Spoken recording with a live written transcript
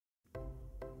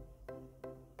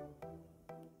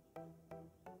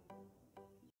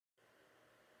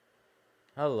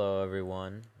Hello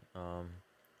everyone. Um,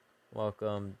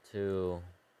 Welcome to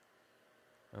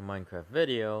a Minecraft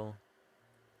video.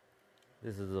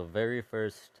 This is the very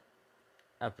first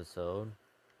episode.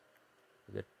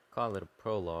 We could call it a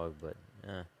prologue, but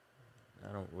I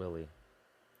don't really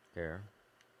care.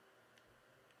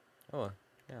 Oh,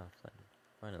 yeah,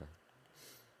 finally.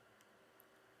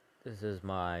 This is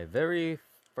my very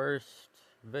first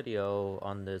video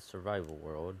on this survival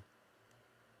world.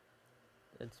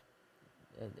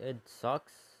 It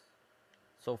sucks.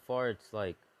 So far it's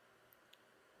like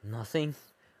nothing.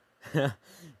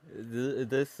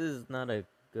 This is not a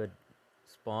good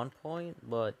spawn point,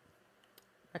 but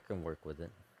I can work with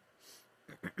it.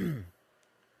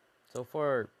 So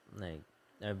far, like,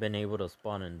 I've been able to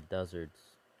spawn in deserts,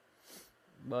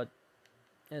 but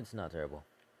it's not terrible.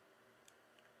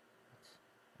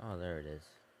 Oh, there it is.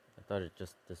 I thought it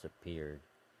just disappeared.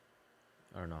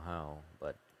 I don't know how,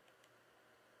 but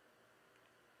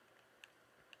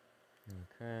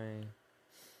okay.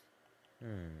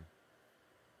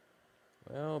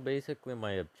 Well, basically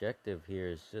my objective here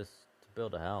is just to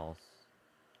build a house.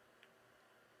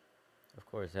 Of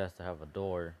course, it has to have a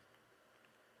door.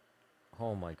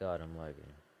 Oh my god, I'm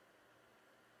lagging.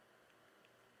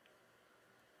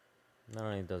 Not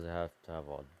only does it have to have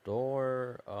a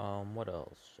door, what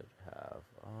else should it have?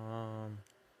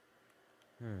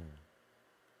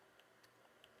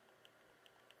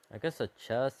 I guess a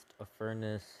chest, a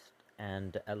furnace,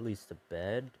 and at least a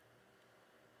bed.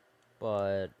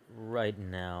 But right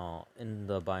now, in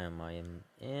the biome I am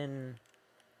in,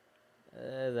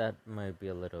 that might be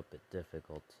a little bit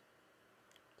difficult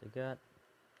to get,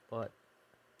 but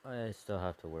I still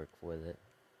have to work with it.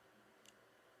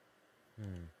 I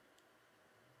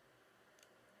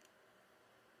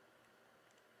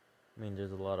mean,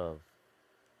 there's a lot of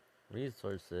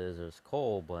resources, there's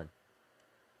coal, but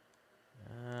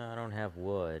I don't have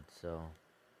wood, so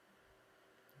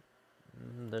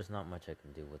there's not much I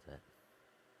can do with it.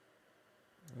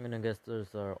 I'm gonna guess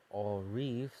those are all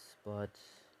reefs, but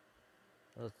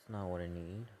that's not what I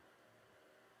need.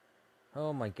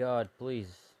 Oh my god,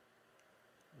 please.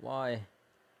 Why?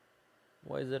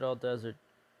 Why is it all desert?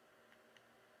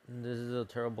 This is a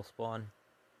terrible spawn.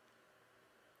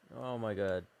 Oh my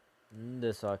god.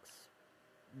 This sucks.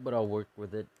 But I'll work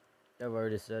with it. I've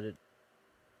already said it.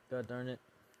 God darn it.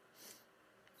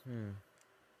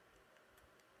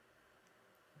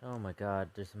 Oh my god,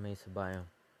 there's a mesa biome.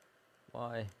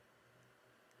 Why?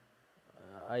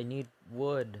 I need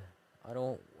wood. I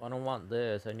don't want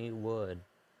this. I need wood.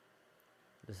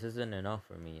 This isn't enough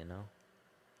for me, you know?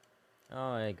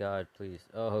 Oh my god, please.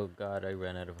 Oh god, I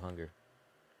ran out of hunger.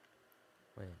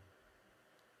 Wait.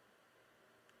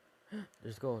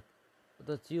 There's gold. But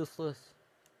that's useless.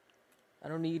 I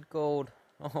don't need gold.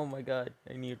 Oh my god,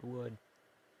 I need wood.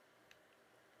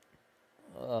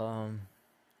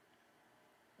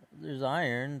 There's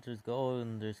iron, there's gold,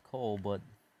 and there's coal, but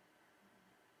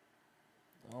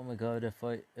oh my god, if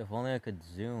only I could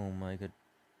zoom, I could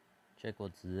check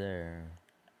what's there.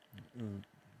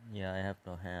 Yeah, I have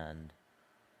no hand.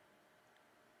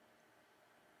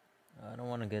 I don't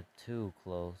want to get too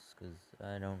close because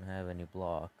I don't have any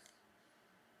blocks.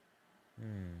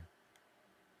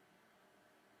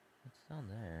 What's down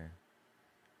there?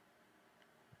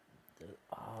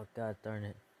 Oh god darn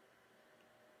it.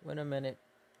 Wait a minute.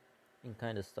 I'm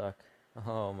kind of stuck.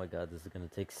 Oh my god, this is gonna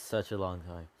take such a long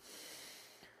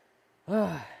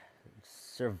time.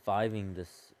 Surviving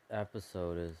this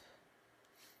episode is...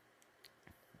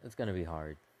 it's gonna be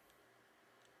hard.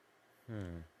 I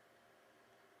don't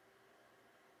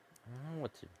know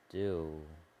what to do.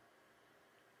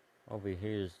 Over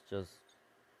here is just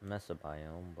mesa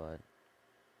biome, but...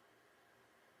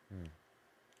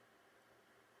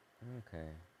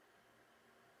 okay.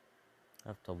 I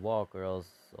have to walk or else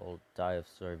I'll die of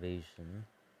starvation.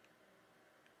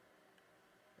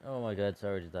 Oh my god, it's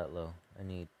already that low. I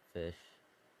need fish.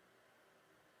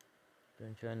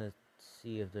 I'm trying to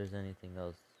see if there's anything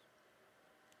else.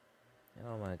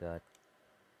 Oh my god.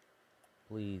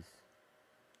 Please.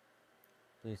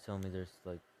 Please tell me there's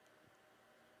like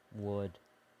wood.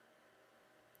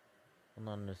 Well,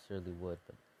 not necessarily wood,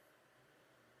 but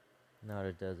not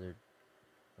a desert.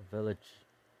 A village.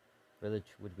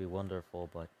 Village would be wonderful,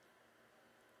 but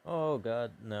oh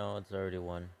god, no, it's already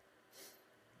one.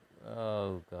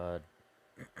 Oh god.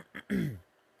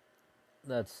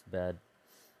 That's bad.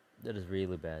 That is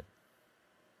really bad.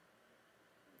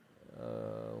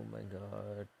 Oh my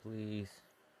god, please.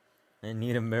 I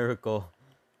need a miracle.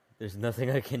 There's nothing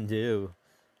I can do.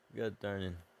 God darn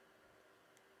it.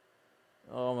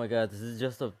 Oh my god, this is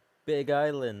just a big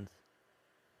island.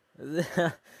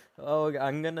 Oh,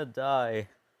 I'm gonna die.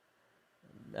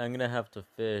 I'm gonna have to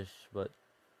fish, but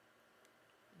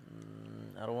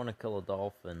I don't want to kill a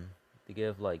dolphin. They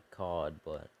give like cod,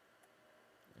 but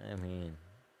I mean,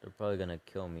 they're probably gonna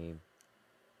kill me.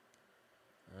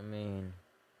 I mean,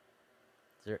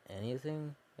 is there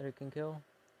anything that it can kill?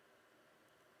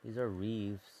 These are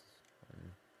reefs.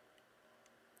 And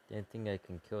the only thing I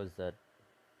can kill is that.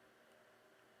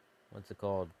 What's it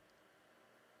called?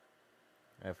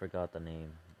 I forgot the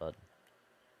name, but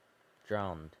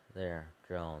drowned. There,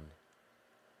 drowned.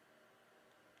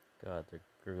 God, their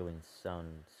gurgling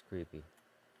sounds creepy.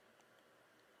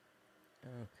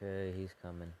 Okay, he's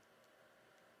coming.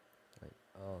 Wait,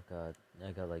 oh god,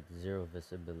 I got like 0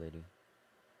 visibility.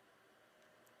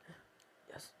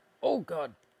 Yes. Oh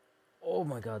god. Oh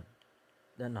my god.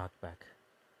 That knockback.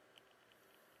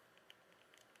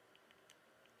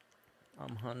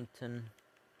 I'm hunting.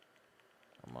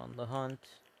 I'm on the hunt.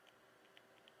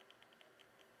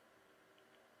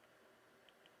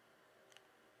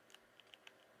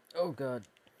 Oh god.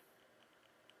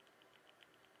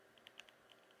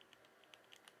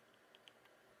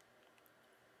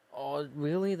 Oh,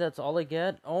 really? That's all I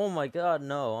get? Oh my god,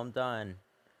 no, I'm dying.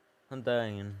 I'm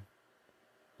dying.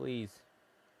 Please.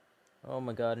 Oh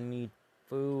my god, I need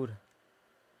food.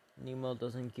 Nemo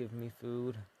doesn't give me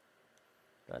food.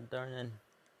 God darn it.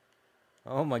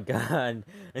 Oh my god.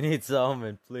 I need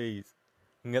salmon, please.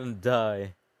 I'm gonna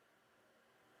die.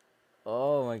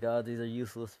 Oh my god, these are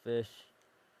useless fish.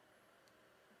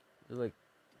 There's like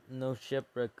no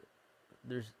shipwreck.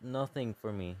 There's nothing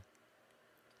for me.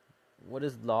 What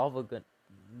is lava gonna...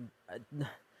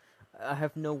 I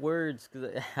have no words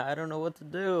because I don't know what to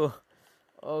do.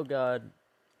 Oh god.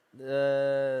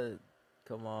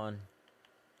 Come on.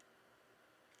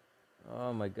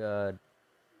 Oh my god.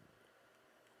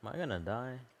 Am I gonna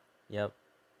die? Yep.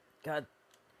 God.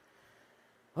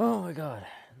 Oh my god.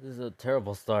 This is a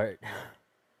terrible start.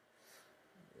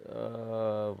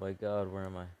 Oh my god, where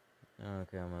am I?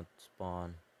 Okay, I'm at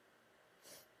spawn.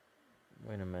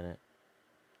 Wait a minute.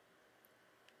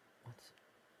 What's...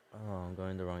 Oh, I'm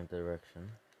going the wrong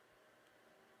direction.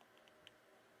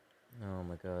 Oh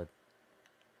my god.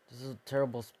 This is a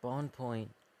terrible spawn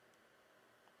point.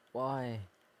 Why?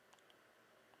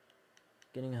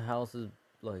 Getting a house is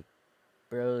like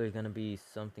barely gonna be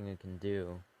something I can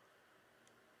do.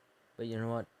 But you know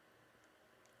what?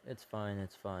 It's fine,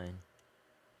 it's fine.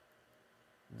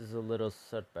 This is a little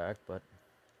setback, but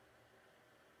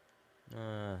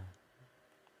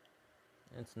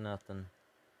it's nothing.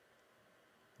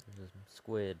 There's a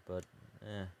squid, but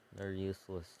they're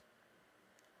useless.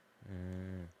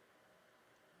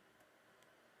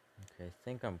 Okay, I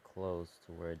think I'm close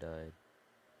to where I died.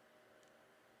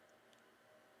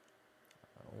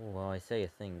 Oh, well, I say I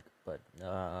think, but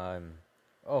I'm...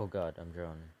 Oh god, I'm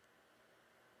drowning.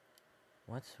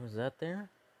 What? Was that there?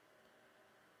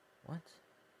 What?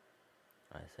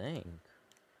 I think.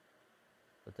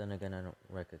 But then again, I don't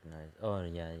recognize... Oh,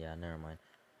 yeah, never mind.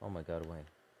 Oh my god, wait.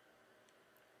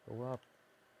 Go up.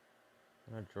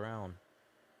 I'm gonna drown.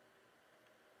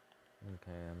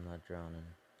 Okay, I'm not drowning.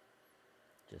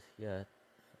 Just yet.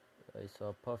 I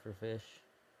saw pufferfish.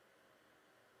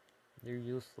 They're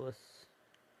useless.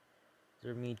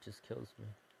 Their meat just kills me.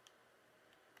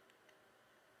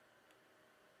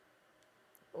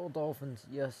 Oh, dolphins,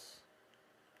 yes.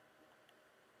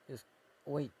 Yes.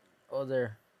 Wait. Oh,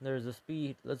 there. There's a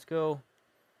speed. Let's go.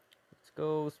 Let's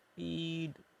go.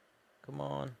 Speed. Come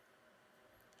on.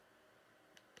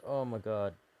 Oh my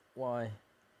god. Why?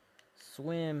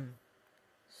 Swim.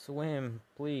 Swim,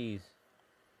 please.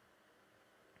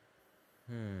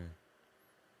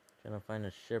 Trying to find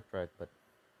a shipwreck, but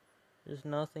there's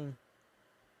nothing.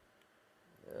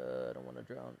 I don't want to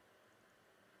drown.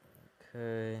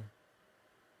 Okay.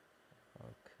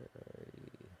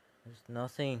 There's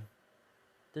nothing.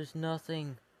 There's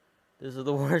nothing. This is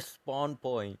the worst spawn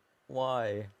point.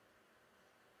 Why?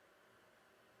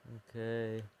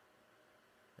 Okay.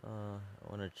 I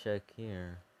want to check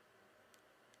here.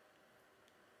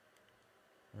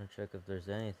 I want to check if there's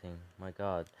anything. My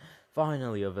god.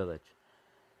 Finally a village.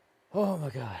 Oh my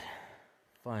god.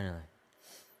 Finally.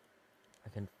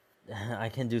 I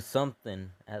can do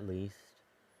something at least.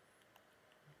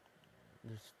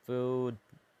 There's food.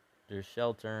 There's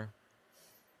shelter.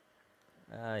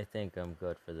 I think I'm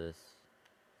good for this.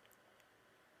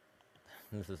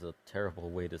 This is a terrible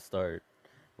way to start.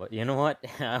 But you know what?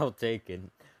 I'll take it.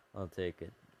 I'll take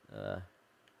it.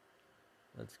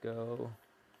 Let's go.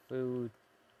 Food.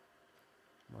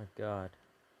 My god.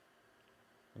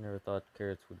 I never thought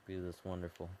carrots would be this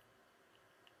wonderful.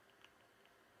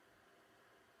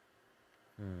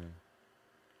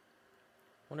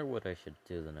 Wonder what I should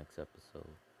do the next episode.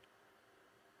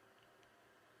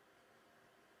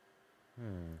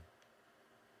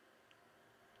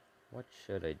 What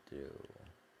should I do?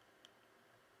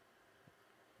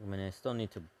 I mean, I still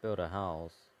need to build a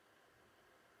house.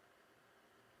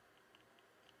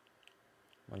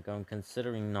 Like, I'm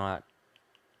considering not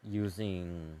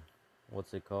using,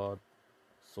 what's it called?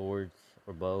 Swords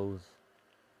or bows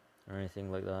or anything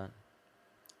like that.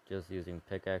 Just using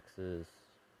pickaxes,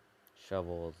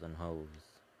 shovels, and hoes.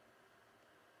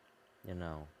 You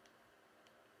know,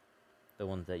 the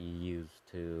ones that you use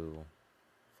to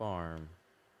farm.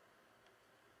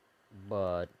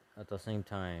 But at the same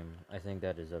time, I think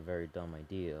that is a very dumb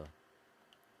idea.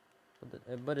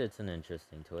 But it's an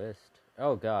interesting twist.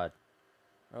 Oh god.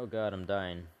 Oh god, I'm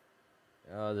dying.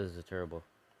 Oh, this is terrible.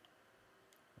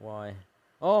 Why?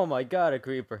 Oh my god, a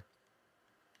creeper.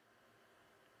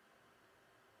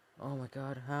 Oh my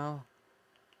god, how?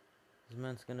 This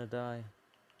man's gonna die.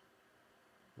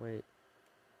 Wait.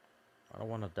 I don't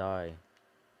want to die.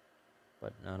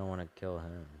 But I don't want to kill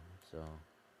him, so...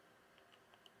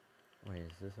 Wait,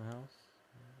 is this a house?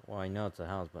 Well, I know it's a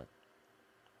house, but...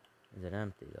 Is it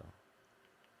empty, though?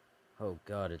 Oh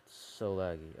god, it's so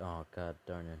laggy. Oh god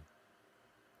darn it.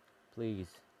 Please.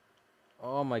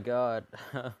 Oh my god.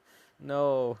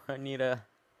 No, I need a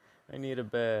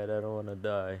bed. I don't want to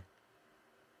die.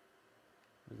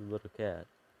 There's a little cat.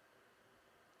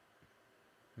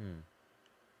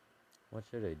 What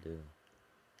should I do?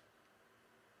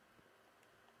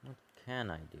 What can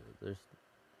I do?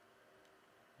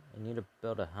 I need to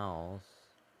build a house.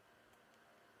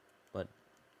 But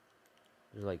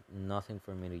there's like nothing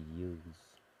for me to use.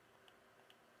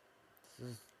 This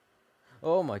is...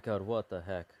 Oh my god, what the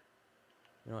heck?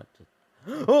 You know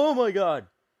what? Oh my god!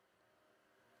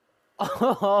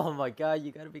 Oh my god,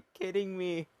 you gotta be kidding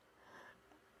me!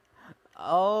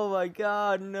 Oh my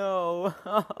god, no!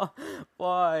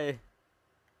 Why?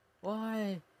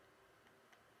 Why?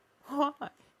 Why?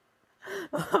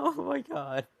 Oh my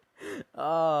god!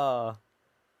 Ah,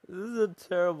 this is a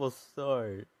terrible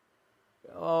start.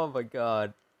 Oh my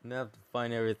god, I'm gonna have to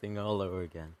find everything all over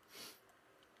again.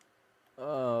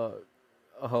 Oh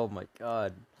my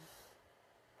god.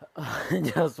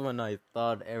 Just when I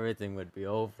thought everything would be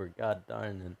over, god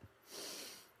darn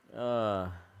it.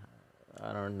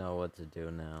 I don't know what to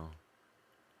do now.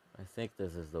 I think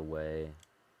this is the way.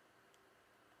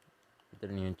 I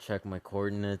didn't even check my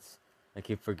coordinates. I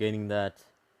keep forgetting that.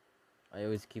 I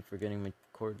always keep forgetting my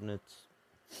coordinates.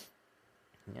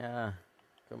 Yeah,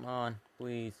 come on,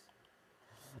 please.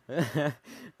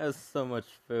 That's so much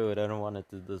food, I don't want it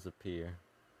to disappear.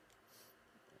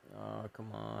 Oh,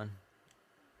 come on.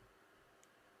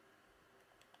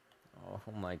 Oh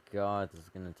my god, this is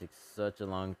gonna take such a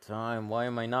long time. Why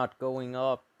am I not going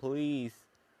up? Please.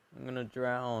 I'm gonna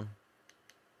drown.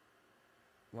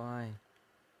 Why?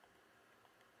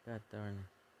 God darn it.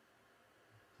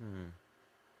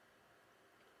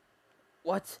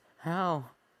 What? How?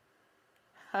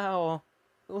 How?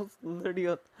 It was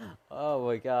literally oh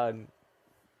my god.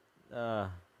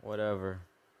 Whatever.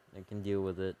 I can deal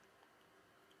with it.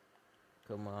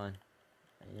 Come on.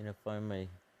 I need to find my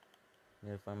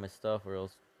stuff or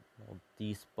else I'll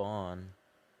despawn.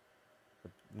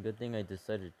 But good thing I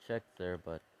decided to check there,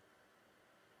 but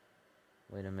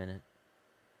wait a minute.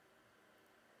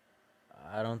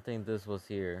 I don't think this was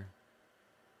here.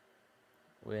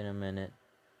 Wait a minute.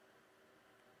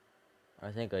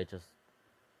 I think I just...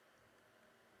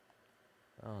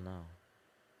 Oh no.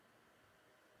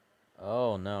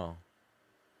 Oh no.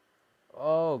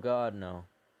 Oh god, no.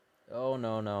 Oh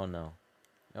no, no, no.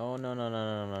 No, no, no,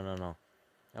 no, no, no, no, no.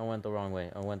 I went the wrong way.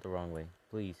 I went the wrong way.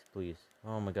 Please, please.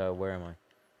 Oh my god, where am I?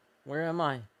 Where am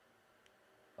I?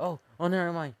 Oh,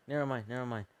 never mind. Never mind, never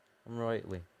mind. I'm the right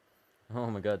way. Oh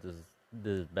my god, this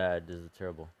is bad. This is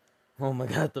terrible. Oh my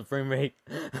god, the frame rate.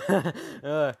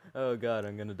 Oh god,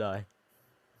 I'm gonna die.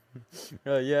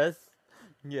 Yes.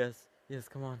 Yes. Yes,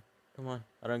 come on. Come on.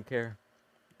 I don't care.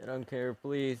 I don't care,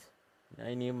 please.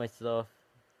 I need my stuff.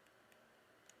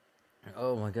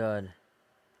 Oh my god.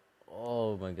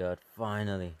 Oh my god,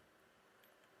 finally.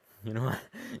 You know what?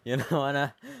 You know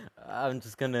what? I'm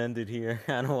just gonna end it here.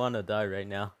 I don't want to die right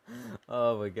now.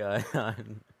 Oh my god.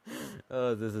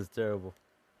 Oh, this is terrible.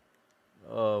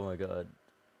 Oh my god.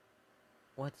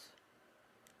 What?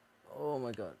 Oh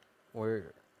my god. Where's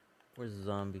the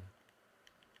zombie?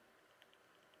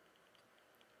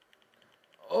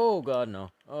 Oh god, no.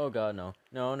 Oh god, no.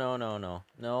 No, no, no, no.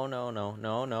 No, no, no,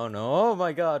 no, no, no. Oh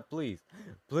my god, please.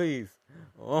 Please.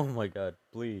 Oh my god,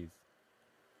 please.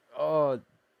 Oh,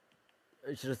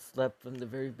 I should have slept from the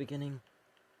very beginning.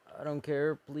 I don't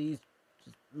care, please.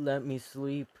 Just let me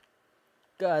sleep.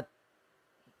 God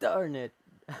darn it.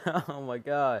 Oh my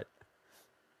god.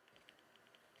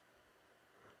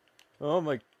 Oh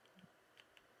my.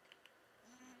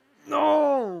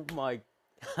 No! My.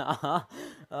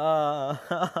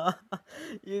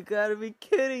 You gotta be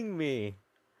kidding me.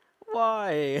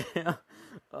 Why?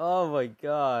 Oh my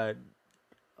god.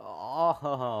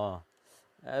 Oh.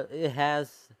 It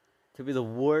has to be the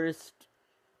worst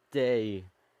day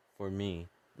for me.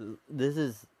 This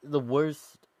is the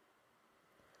worst.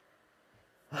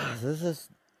 This is.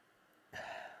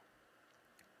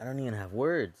 I don't even have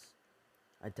words.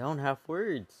 I don't have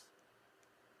words.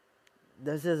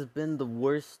 This has been the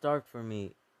worst start for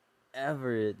me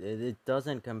ever. It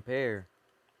doesn't compare.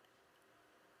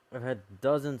 I've had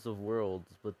dozens of worlds,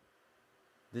 but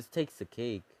this takes the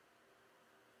cake.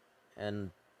 And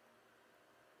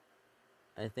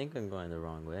I think I'm going the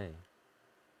wrong way.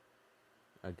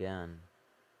 Again.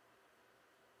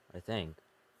 I think.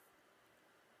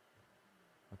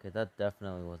 Okay, that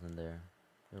definitely wasn't there.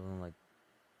 It wasn't like.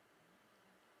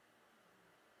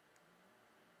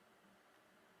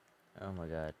 Oh my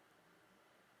god.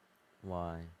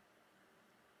 Why?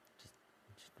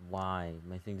 Just why?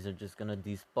 My things are just gonna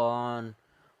despawn.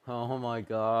 Oh my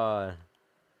god.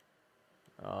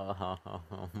 Oh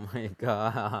my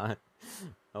god.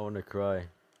 I wanna cry.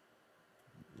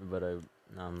 But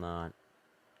I'm not.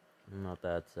 I'm not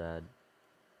that sad.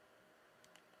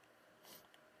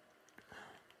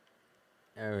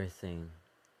 Everything.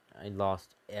 I lost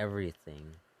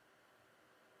everything.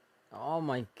 Oh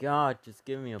my god, just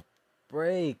give me a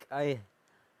break. I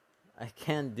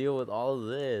can't deal with all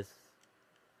this.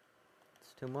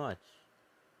 It's too much.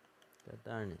 God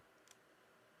darn it.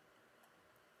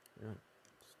 You know,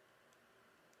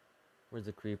 where's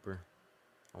the creeper?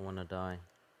 I wanna die.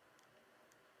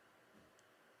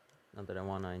 Not that I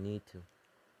wanna, I need to.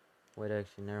 Wait,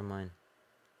 actually, never mind.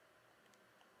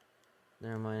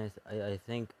 Never mind. I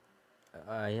think.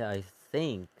 I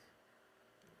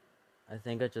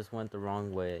think I just went the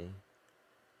wrong way.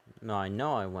 No, I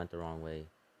know I went the wrong way.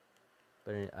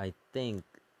 But I think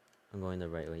I'm going the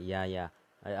right way. Yeah.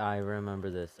 I remember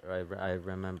this. Or I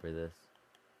remember this.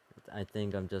 I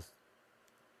think I'm just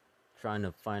trying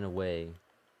to find a way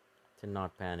to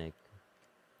not panic.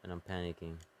 And I'm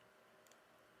panicking.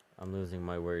 I'm losing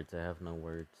my words. I have no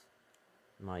words.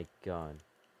 My god.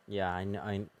 Yeah,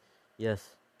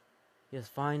 yes. Yes,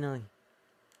 finally.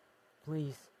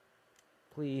 Please.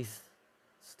 Please.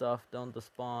 Stuff, don't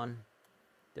despawn.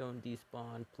 Don't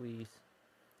despawn, please.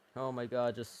 Oh my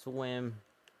god, just swim.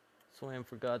 Swim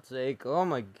for God's sake. Oh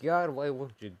my god, why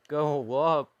won't you go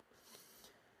up?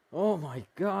 Oh my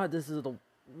god, this is the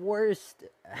worst.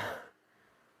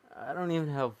 I don't even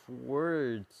have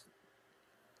words.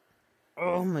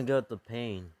 Oh my god, the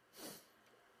pain.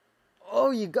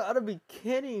 Oh, you gotta be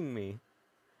kidding me.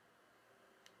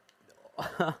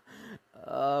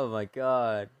 Oh my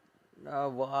god. No,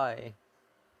 why?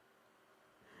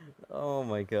 Oh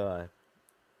my god.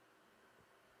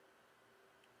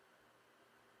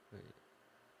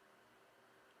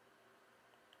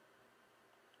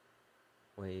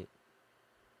 Wait.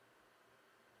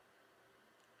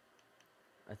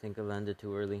 I think I landed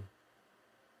too early.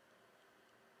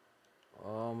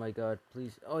 Oh my god,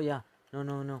 please. Oh yeah.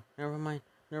 No. Never mind,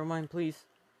 please.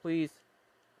 Please.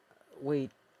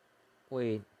 Wait.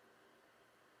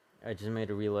 I just made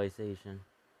a realization.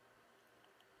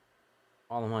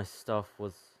 All of my stuff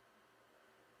was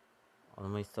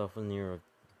near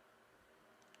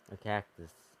a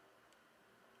cactus.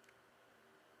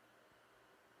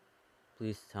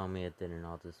 Please tell me it didn't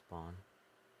auto spawn.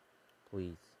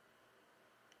 Please.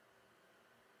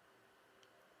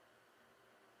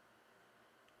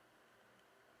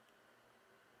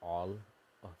 All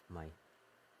of my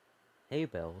hay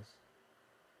bales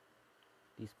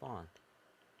despawned.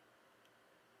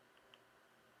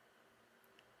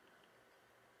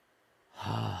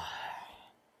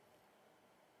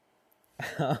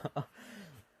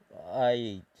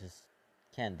 I just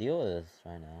can't deal with this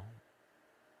right now.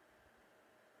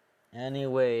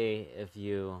 Anyway, if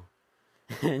you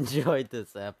enjoyed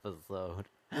this episode,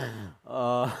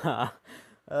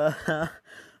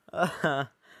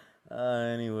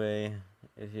 anyway,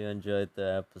 if you enjoyed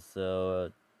the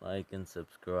episode, like and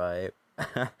subscribe.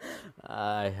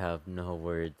 I have no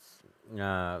words.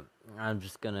 I'm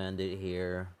just gonna end it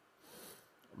here.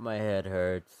 My head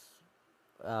hurts.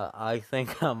 I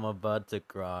think I'm about to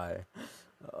cry.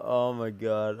 Oh my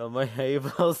god, all my hay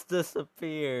bales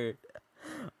disappeared.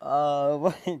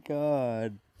 Oh my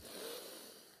god.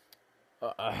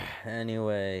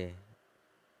 Anyway,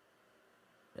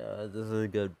 this is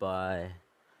goodbye.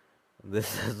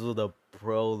 This is the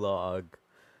prologue.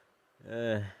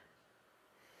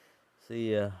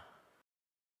 See ya.